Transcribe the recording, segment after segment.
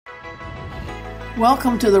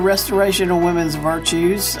Welcome to the Restoration of Women's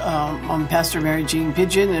Virtues. I'm Pastor Mary Jean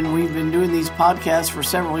Pigeon, and we've been doing these podcasts for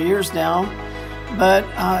several years now. But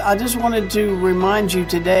I just wanted to remind you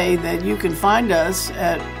today that you can find us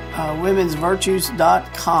at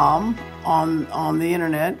womensvirtues.com on the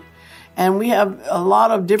internet. And we have a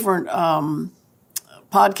lot of different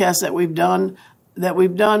podcasts that we've done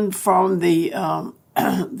from the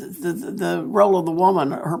the role of the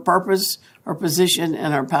woman, her purpose, her position,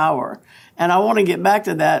 and her power. And I want to get back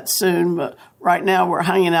to that soon, but right now we're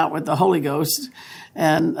hanging out with the Holy Ghost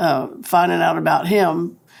and finding out about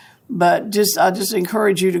him. But I just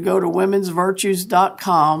encourage you to go to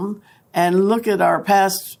womensvirtues.com and look at our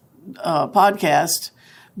past podcast,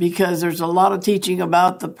 because there's a lot of teaching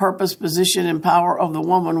about the purpose, position, and power of the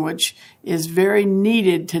woman, which is very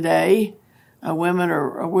needed today.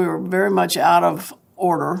 We're very much out of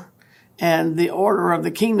order. And the order of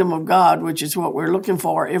the kingdom of God, which is what we're looking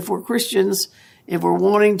for. If we're Christians, if we're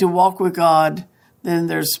wanting to walk with God, then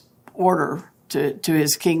there's order to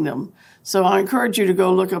his kingdom. So I encourage you to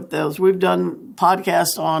go look up those. We've done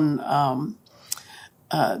podcasts on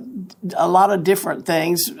a lot of different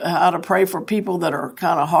things, how to pray for people that are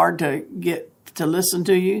kind of hard to get to listen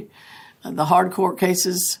to you, the hardcore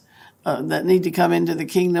cases that need to come into the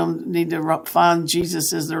kingdom, need to find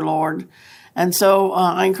Jesus as their Lord. And so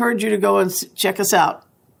I encourage you to go and check us out.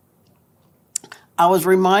 I was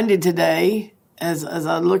reminded today, as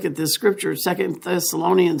I look at this scripture, 2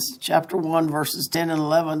 Thessalonians chapter 1, verses 10 and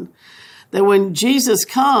 11, that when Jesus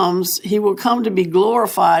comes, he will come to be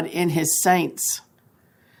glorified in his saints.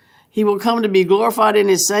 He will come to be glorified in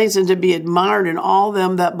his saints and to be admired in all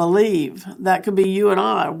them that believe. That could be you and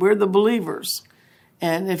I. We're the believers.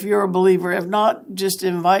 And if you're a believer, if not, just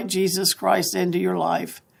invite Jesus Christ into your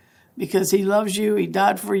life. Because he loves you, he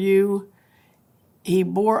died for you, he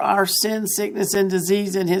bore our sin, sickness, and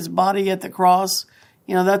disease in his body at the cross.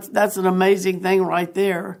 You know, that's an amazing thing right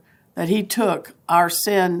there, that he took our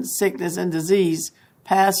sin, sickness, and disease,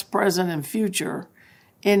 past, present, and future,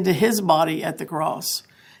 into his body at the cross.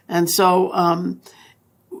 And so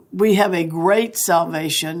we have a great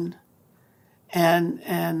salvation, and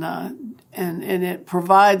it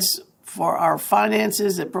provides for our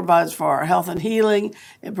finances, it provides for our health and healing,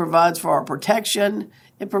 it provides for our protection,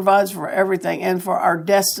 it provides for everything, and for our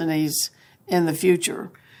destinies in the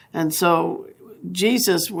future. And so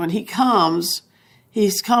Jesus, when he comes,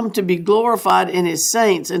 he's come to be glorified in his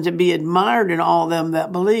saints and to be admired in all them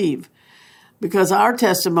that believe. Because our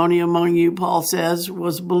testimony among you, Paul says,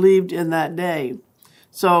 was believed in that day.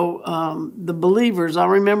 So the believers, I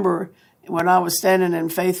remember when I was standing in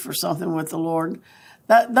faith for something with the Lord,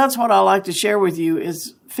 that's what I like to share with you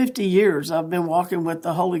is 50 years I've been walking with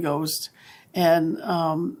the Holy Ghost. And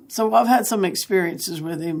so I've had some experiences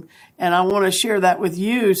with him. And I want to share that with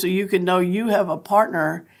you so you can know you have a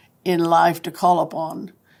partner in life to call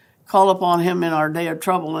upon. Call upon him in our day of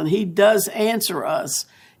trouble. And he does answer us.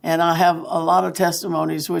 And I have a lot of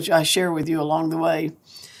testimonies which I share with you along the way.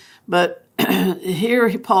 But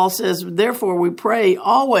here Paul says, therefore we pray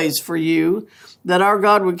always for you, that our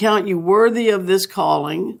God would count you worthy of this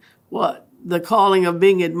calling. What? The calling of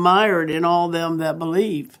being admired in all them that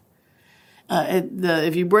believe.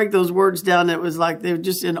 If you break those words down, it was like they were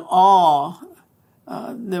just in awe.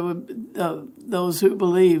 Those who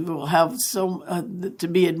believe will have to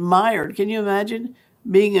be admired. Can you imagine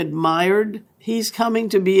being admired? He's coming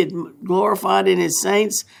to be glorified in his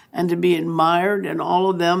saints and to be admired in all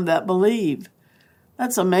of them that believe.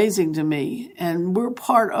 That's amazing to me. And we're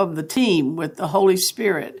part of the team with the Holy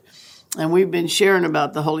Spirit. And we've been sharing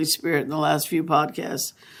about the Holy Spirit in the last few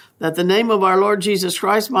podcasts. That the name of our Lord Jesus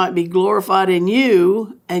Christ might be glorified in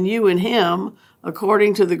you and you in him,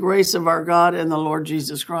 according to the grace of our God and the Lord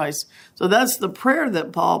Jesus Christ. So that's the prayer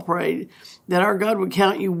that Paul prayed, that our God would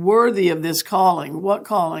count you worthy of this calling. What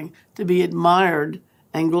calling? To be admired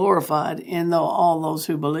and glorified in all those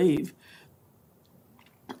who believe.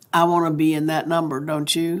 I want to be in that number,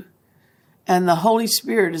 don't you? And the Holy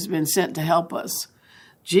Spirit has been sent to help us.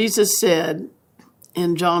 Jesus said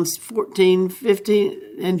in John 14,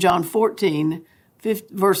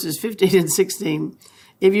 verses 15 and 16,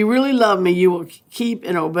 if you really love me, you will keep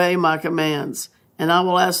and obey my commands. And I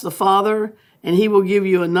will ask the Father, and he will give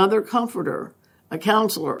you another comforter, a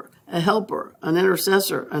counselor, a helper, an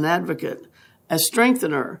intercessor, an advocate, a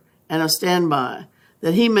strengthener, and a standby,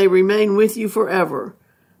 that he may remain with you forever.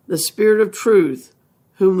 The Spirit of truth,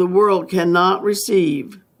 whom the world cannot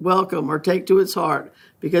receive, welcome, or take to its heart,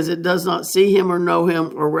 because it does not see him or know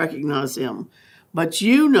him or recognize him. But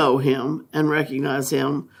you know him and recognize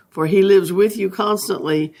him, for he lives with you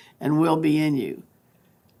constantly and will be in you.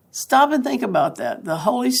 Stop and think about that. The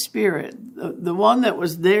Holy Spirit, the one that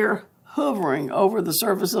was there hovering over the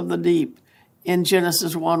surface of the deep in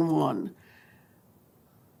Genesis 1:1.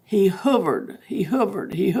 He hovered, he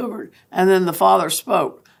hovered, he hovered. And then the Father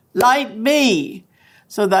spoke, "Light be."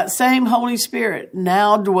 So that same Holy Spirit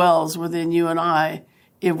now dwells within you and I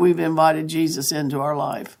if we've invited Jesus into our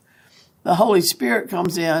life. The Holy Spirit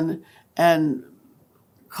comes in and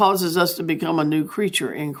causes us to become a new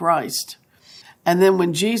creature in Christ. And then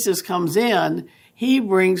when Jesus comes in, he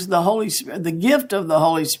brings the Holy Spirit, the gift of the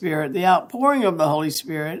Holy Spirit, the outpouring of the Holy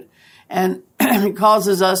Spirit, and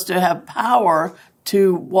causes us to have power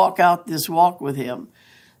to walk out this walk with him.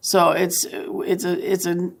 So it's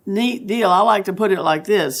a neat deal. I like to put it like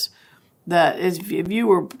this, that if you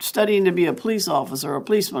were studying to be a police officer or a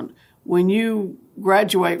policeman, when you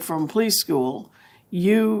graduate from police school,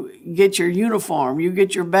 you get your uniform, you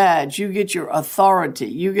get your badge, you get your authority,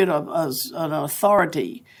 you get an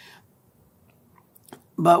authority.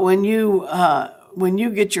 But when you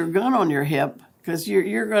get your gun on your hip, because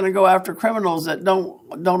you're going to go after criminals that don't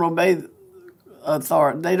obey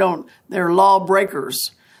authority, they're law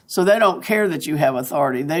breakers, so they don't care that you have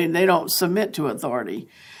authority. They don't submit to authority,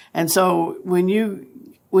 and so when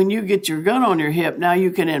you get your gun on your hip, now you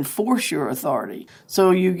can enforce your authority.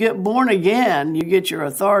 So you get born again, you get your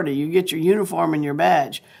authority, you get your uniform and your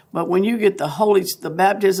badge. But when you get the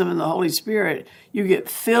baptism in the Holy Spirit, you get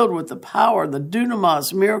filled with the power, the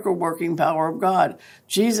dunamis, miracle-working power of God.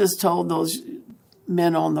 Jesus told those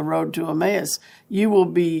men on the road to Emmaus, you will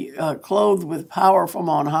be clothed with power from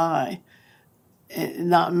on high,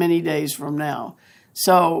 not many days from now.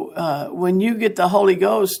 So when you get the Holy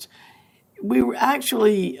Ghost, we were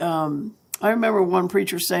actually, I remember one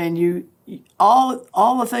preacher saying,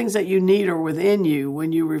 all the things that you need are within you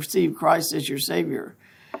when you receive Christ as your Savior.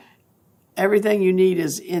 Everything you need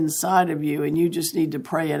is inside of you, and you just need to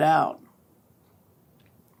pray it out.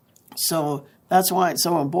 So that's why it's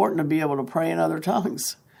so important to be able to pray in other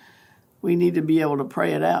tongues. We need to be able to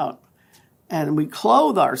pray it out. And we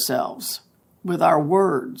clothe ourselves with our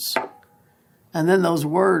words. And then those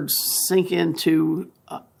words sink into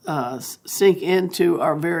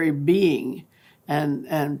our very being,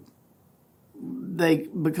 and they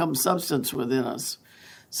become substance within us.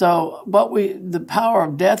 So, the power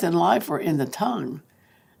of death and life are in the tongue,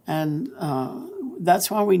 and that's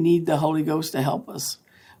why we need the Holy Ghost to help us.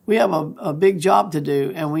 We have a big job to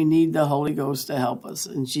do, and we need the Holy Ghost to help us.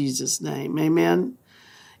 In Jesus' name, amen.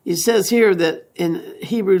 It says here that in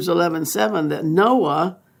Hebrews 11:7 that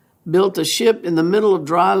Noah built a ship in the middle of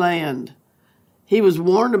dry land. He was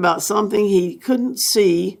warned about something he couldn't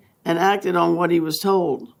see and acted on what he was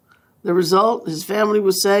told. The result, his family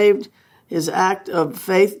was saved. His act of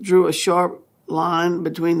faith drew a sharp line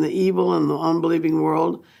between the evil and the unbelieving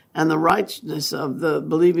world and the righteousness of the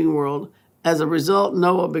believing world. As a result,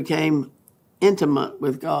 Noah became intimate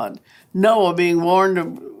with God. Noah, being warned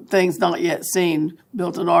of things not yet seen,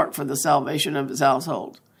 built an ark for the salvation of his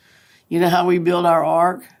household. You know how we build our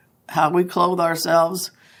ark? How we clothe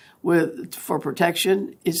ourselves for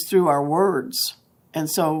protection is through our words. And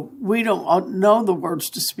so we don't know the words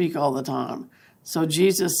to speak all the time. So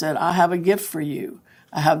Jesus said, I have a gift for you.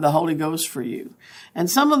 I have the Holy Ghost for you. And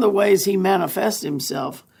some of the ways he manifests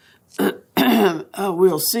himself,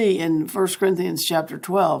 we'll see in 1 Corinthians chapter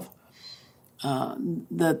 12,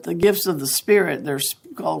 that the gifts of the Spirit, they're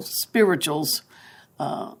called spirituals,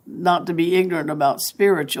 not to be ignorant about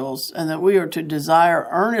spirituals, and that we are to desire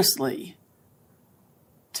earnestly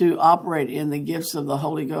to operate in the gifts of the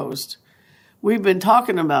Holy Ghost. We've been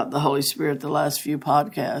talking about the Holy Spirit the last few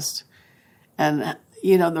podcasts. And,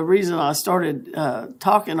 the reason I started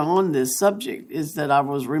talking on this subject is that I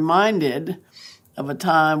was reminded of a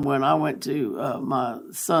time when I went to my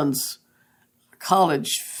son's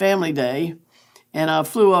college family day, and I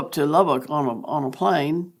flew up to Lubbock on a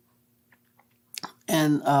plane,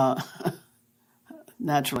 and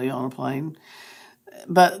naturally on a plane.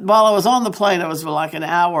 But while I was on the plane, it was for like an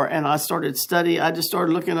hour, and I started studying. I just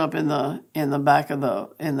started looking up in the back of the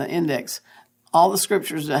index, all the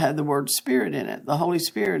scriptures that had the word Spirit in it, the Holy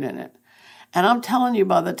Spirit in it. And I'm telling you,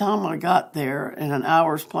 by the time I got there in an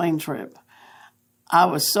hour's plane trip, I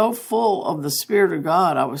was so full of the Spirit of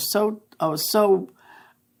God. I was so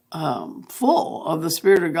full of the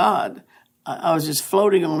Spirit of God. I was just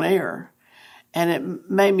floating on air. And it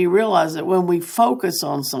made me realize that when we focus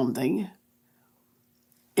on something,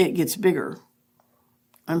 it gets bigger.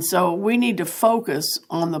 And so we need to focus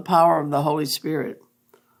on the power of the Holy Spirit.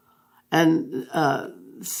 And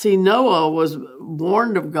Noah was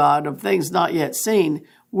warned of God of things not yet seen.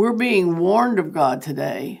 We're being warned of God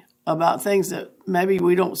today about things that maybe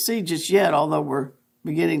we don't see just yet, although we're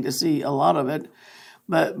beginning to see a lot of it.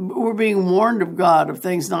 But we're being warned of God of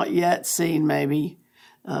things not yet seen, maybe.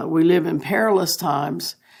 We live in perilous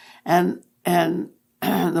times. And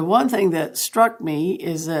the one thing that struck me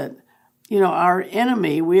is that, our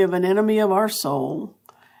enemy, we have an enemy of our soul,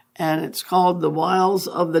 and it's called the wiles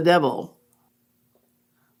of the devil.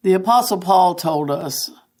 The Apostle Paul told us,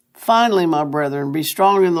 "Finally, my brethren, be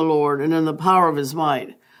strong in the Lord and in the power of his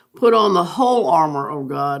might. Put on the whole armor of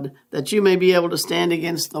God, that you may be able to stand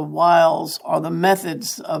against the wiles or the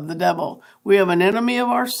methods of the devil." We have an enemy of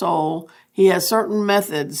our soul. He has certain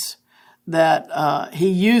methods that he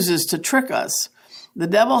uses to trick us. The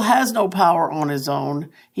devil has no power on his own.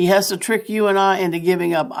 He has to trick you and I into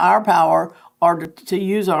giving up our power or to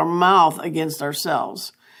use our mouth against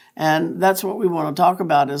ourselves. And that's what we want to talk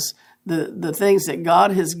about, is the things that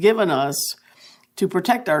God has given us to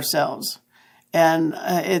protect ourselves. And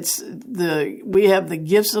we have the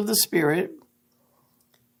gifts of the Spirit,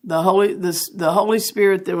 the Holy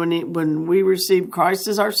Spirit, that when we receive Christ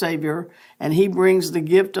as our Savior, and He brings the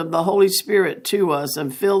gift of the Holy Spirit to us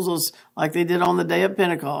and fills us like they did on the day of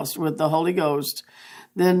Pentecost with the Holy Ghost.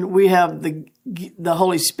 Then we have the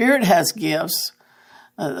Holy Spirit has gifts.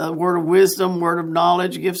 A word of wisdom, word of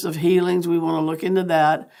knowledge, gifts of healings. We want to look into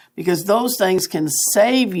that, because those things can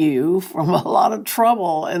save you from a lot of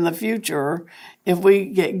trouble in the future if we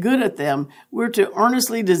get good at them. We're to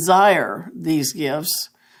earnestly desire these gifts.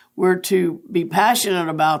 We're to be passionate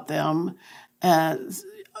about them.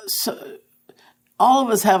 So all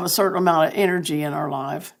of us have a certain amount of energy in our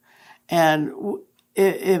life. And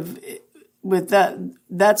if with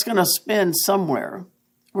that's going to spend somewhere.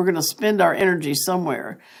 We're going to spend our energy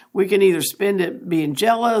somewhere. We can either spend it being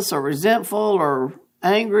jealous or resentful or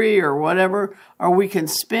angry or whatever, or we can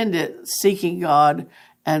spend it seeking God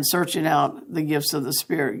and searching out the gifts of the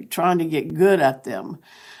Spirit, trying to get good at them.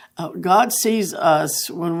 God sees us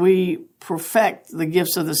when we perfect the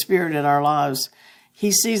gifts of the Spirit in our lives.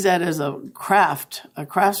 He sees that as a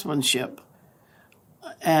craftsmanship.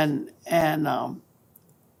 And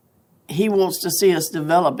He wants to see us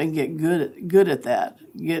develop and get good at that,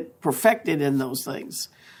 get perfected in those things,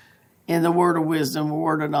 in the word of wisdom,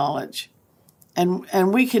 word of knowledge.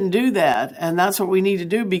 And we can do that, and that's what we need to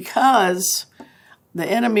do, because the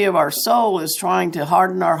enemy of our soul is trying to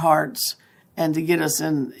harden our hearts and to get us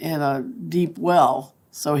in a deep well,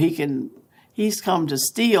 so he's come to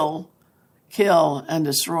steal, kill, and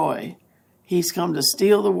destroy. He's come to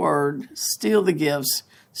steal the word, steal the gifts,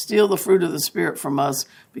 steal the fruit of the Spirit from us,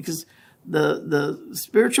 because the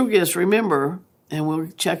spiritual gifts, remember, and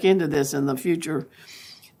we'll check into this in the future,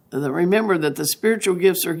 remember that the spiritual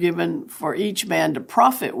gifts are given for each man to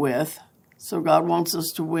profit with. So God wants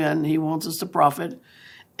us to win. He wants us to profit.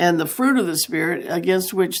 And the fruit of the Spirit,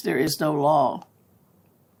 against which there is no law.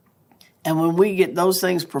 And when we get those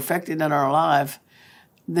things perfected in our life,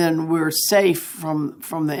 then we're safe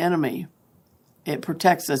from the enemy. It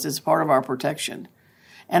protects us. It's part of our protection.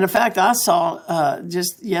 And in fact, I saw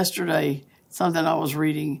just yesterday something I was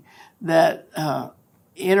reading, that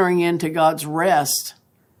entering into God's rest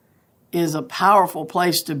is a powerful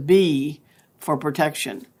place to be for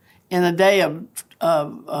protection. In a day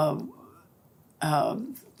of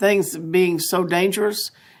things being so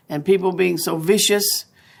dangerous and people being so vicious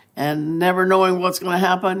and never knowing what's going to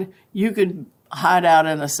happen, you could hide out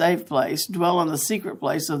in a safe place, dwell in the secret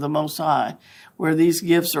place of the Most High, where these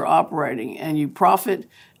gifts are operating, and you profit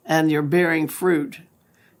and you're bearing fruit.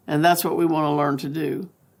 And that's what we want to learn to do,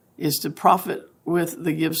 is to profit with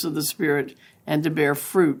the gifts of the Spirit and to bear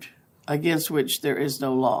fruit against which there is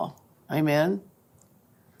no law. Amen?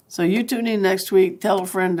 So you tune in next week. Tell a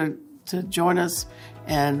friend to join us,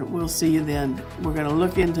 and we'll see you then. We're going to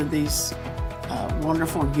look into these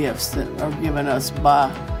wonderful gifts that are given us by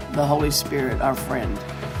the Holy Spirit, our friend.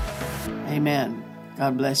 Amen.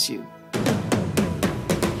 God bless you.